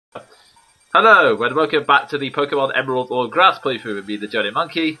Hello, and welcome back to the Pokemon Emerald or Grass playthrough with me, the Jonin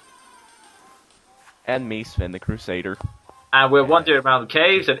Monkey. And me, Sven the Crusader. And we're wandering around the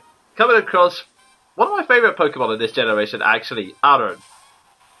caves and coming across one of my favourite Pokemon in this generation, actually, Aaron.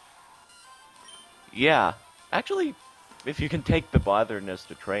 Yeah, actually, if you can take the botherness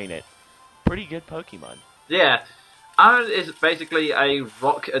to train it, pretty good Pokemon. Yeah, Aaron is basically a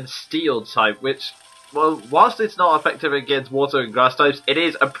rock and steel type, which, well, whilst it's not effective against water and grass types, it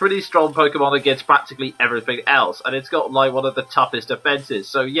is a pretty strong Pokemon against practically everything else, and it's got like one of the toughest defenses.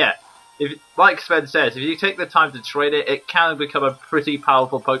 So yeah, if, like Sven says, if you take the time to train it, it can become a pretty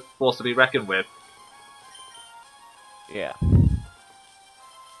powerful force to be reckoned with. Yeah.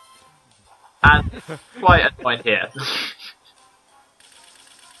 And quite annoying here.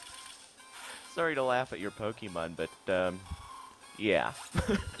 Sorry to laugh at your Pokemon, but, yeah.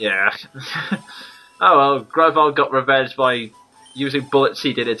 Yeah. Oh well, Grovyle got revenge by using Bullet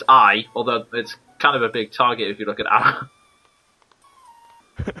Seed in its eye, although it's kind of a big target if you look at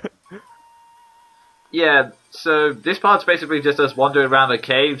that. Yeah, so this part's basically just us wandering around the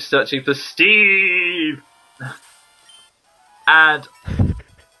cave searching for Steve! And,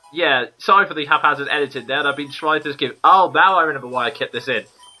 yeah, sorry for the haphazard editing there, I've been trying to just give... Oh, now I remember why I kept this in.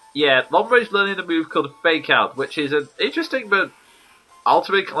 Yeah, Lombro's learning a move called Fake Out, which is an interesting but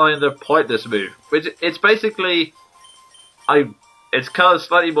ultimately kind of pointless move. Which it's basically... It's kind of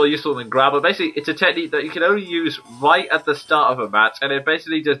slightly more useful than Grab, but basically it's a technique that you can only use right at the start of a match, and it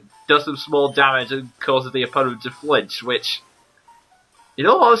basically just does some small damage and causes the opponent to flinch, which, in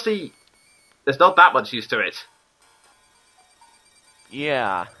all honesty, there's not that much use to it.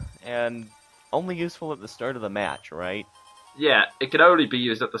 Yeah, and only useful at the start of the match, right? Yeah, it can only be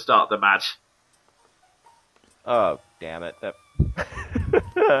used at the start of the match. Oh, damn it, that...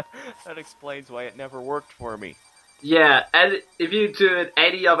 that explains why it never worked for me. Yeah, and if you do it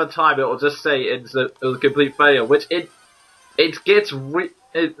any other time, it will just say it's a complete failure, which it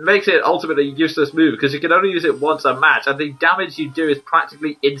makes it ultimately a useless move, because you can only use it once a match, and the damage you do is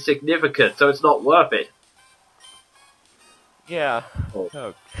practically insignificant, so it's not worth it. Yeah.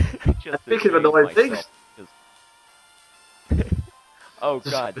 Oh. Just Speaking of annoying things... Oh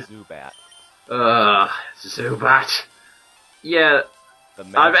god, Zubat. Zubat. Yeah, The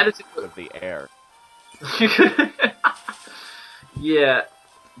I've magic edited... of the air. Yeah,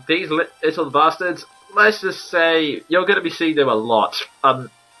 these little bastards, let's just say, you're going to be seeing them a lot.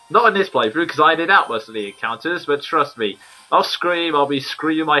 Not in this playthrough, because I did out most of the encounters, but trust me, I'll be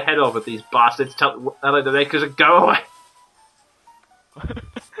screaming my head off at these bastards, telling them to make us go away.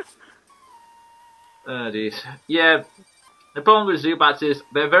 Oh jeez. Yeah, the problem with Zubats is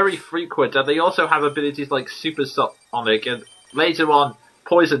they're very frequent, and they also have abilities like Super Sonic, and later on,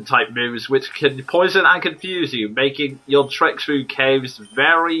 poison type moves which can poison and confuse you, making your treks through caves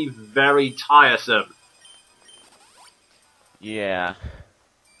very, very tiresome. Yeah.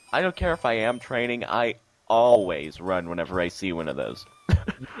 I don't care if I am training, I always run whenever I see one of those.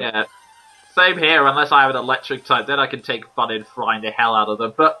 Yeah. Same here, unless I have an electric type, then I can take fun in frying the hell out of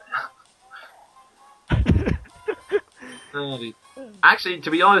them, but... Actually, to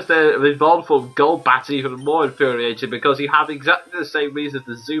be honest, the evolved form Golbat's even more infuriating because you have exactly the same reason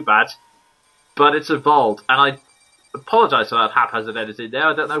as Zubat, but it's evolved. And I apologise for that haphazard editing there,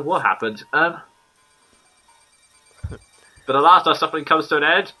 I don't know what happened. But at last our suffering comes to an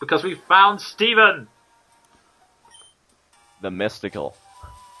end because we found Steven! The mystical.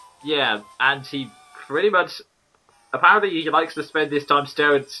 Yeah, and he pretty much... Apparently he likes to spend his time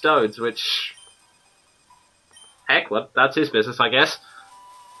staring at stones, which... Heck, well, that's his business, I guess.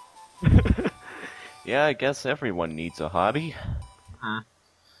 Yeah, I guess everyone needs a hobby.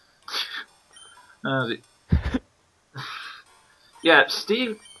 Yeah,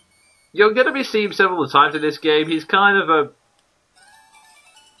 Steve, you're going to be seeing several times in this game. He's kind of a...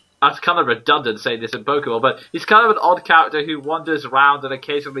 That's kind of redundant saying this in Pokemon, but he's kind of an odd character who wanders around and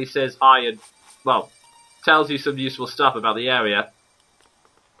occasionally says hi and, well, tells you some useful stuff about the area.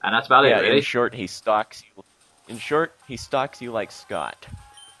 And that's about it, really. In short, he stalks you. In short, he stalks you like Scott.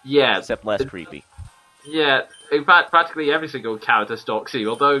 Yeah. Except less creepy. Yeah, in fact, practically every single character stalks you,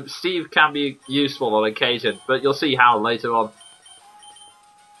 although Steve can be useful on occasion, but you'll see how later on.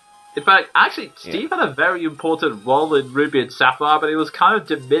 In fact, actually, Steve had a very important role in Ruby and Sapphire, but it was kind of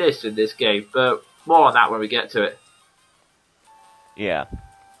diminished in this game, but more on that when we get to it. Yeah.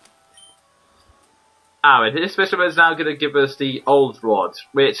 And this specimen is now going to give us the Old Rod,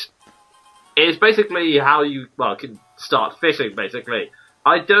 which is basically how you, well, can start fishing, basically.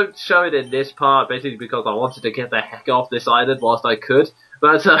 I don't show it in this part, basically because I wanted to get the heck off this island whilst I could,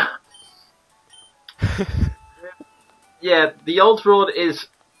 but, yeah, the Old Rod is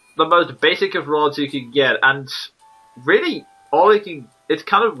the most basic of rods you can get, and really, all you can... It's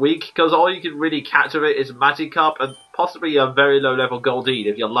kind of weak, because all you can really catch of it is Magikarp, and possibly a very low-level Goldeen,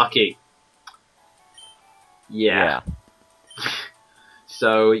 if you're lucky. Yeah.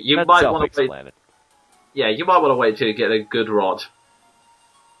 So, you That's might want to wait... self-explanatory. Yeah, you might want to wait till you get a good rod.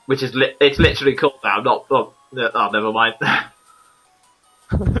 Which is it's literally called that. Oh, never mind.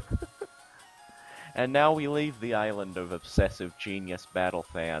 And now we leave the island of obsessive genius battle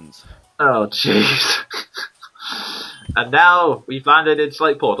fans. Oh, jeez. And now we've landed in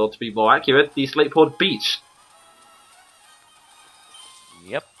Slateport, or to be more accurate, the Slateport Beach.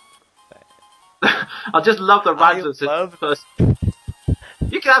 Yep. I just love the randoms.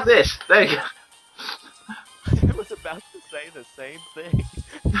 You can have this. There you go. I was about to say the same thing.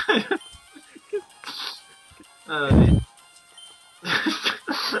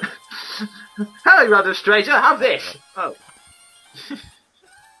 Hello, random stranger. Have this. Oh.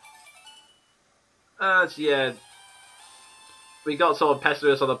 Yeah. We got sort of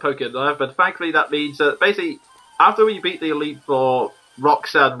pestered on the Pokemon, but thankfully that means that basically, after we beat the Elite Four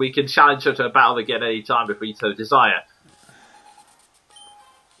Roxanne, we can challenge her to a battle again any time if we so desire.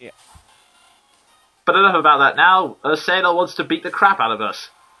 Yeah. But enough about that now. Sailor wants to beat the crap out of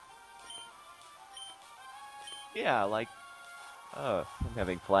us. Yeah, like... I'm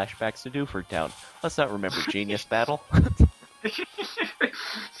having flashbacks to Dewford Let's not remember Genius Battle.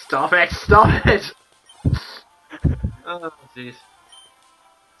 Stop it! Stop it! Oh, jeez.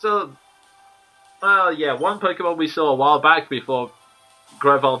 So, well, yeah, one Pokemon we saw a while back before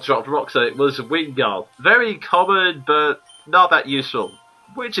Grovyle dropped Roxas, it was Wingull. Very common, but not that useful.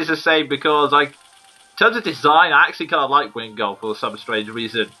 Which is a shame because, like, in terms of design, I actually kind of like Wingull for some strange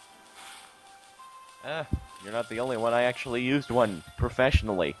reason. You're not the only one. I actually used one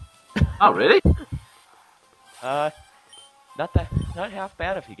professionally. Oh, really? Not half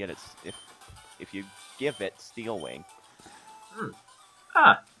bad if you get it, if you give it Steel Wing.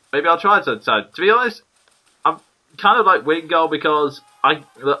 Maybe I'll try it sometime. To be honest, I'm kind of like Wingull because I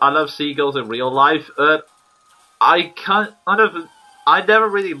love seagulls in real life. I never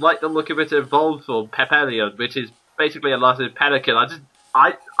really liked the look of it evolved from Peperion, which is basically a Latin pelican.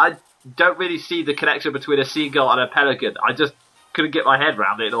 I don't really see the connection between a seagull and a pelican. I just couldn't get my head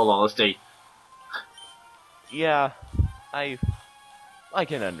around it, in all honesty. Yeah, I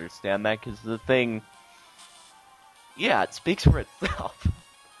can understand that, because the thing... Yeah, it speaks for itself.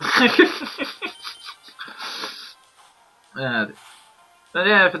 Yeah,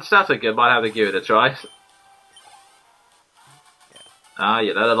 if it sounds good, might have to give it a try.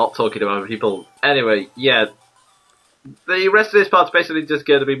 Yeah, they're not talking about people. Anyway, yeah. The rest of this part's basically just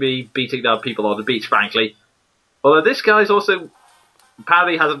going to be me beating down people on the beach, frankly. Although this guy's also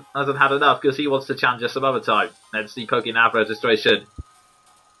apparently hasn't had enough because he wants to challenge us some other time. Hence the Pokénav registration.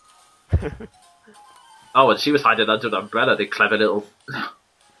 Oh, and she was hiding under an umbrella, the clever little...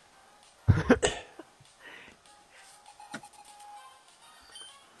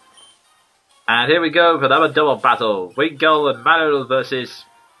 And here we go for another double battle. Wingull and Marill versus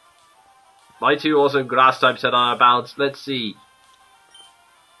my two awesome grass types that are about, let's see.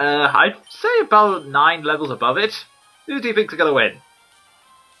 I'd say about 9 levels above it. Who do you think's gonna win?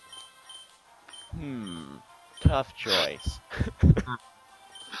 Tough choice.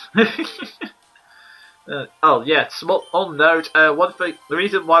 Oh yeah, small on note, one thing, the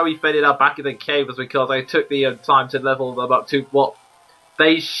reason why we faded out back in the cave was because I took the time to level them up to what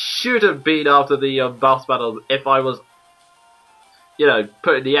they should have been after the boss battle if I was,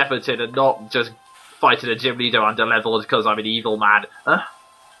 putting the effort in and not just fighting a gym leader under level because I'm an evil man. Huh?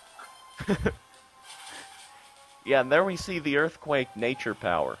 Yeah, and there we see the earthquake nature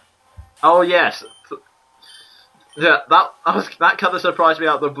power. Oh yes, yeah, that kind of surprised me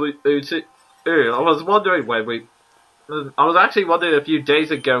out the blue too. I was wondering I was actually wondering a few days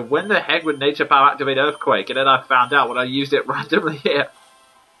ago when the heck would nature power activate earthquake, and then I found out when I used it randomly here.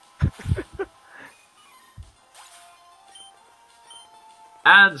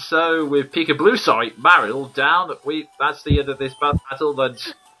 And so with Marill down, that's the end of this battle,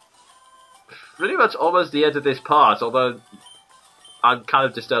 and pretty much almost the end of this part, although I'm kind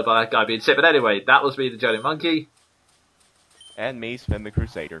of disturbed by that guy being sick. But anyway, that was me, the Jonin Monkey. And me, Sven the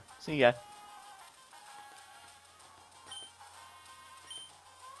Crusader. See ya.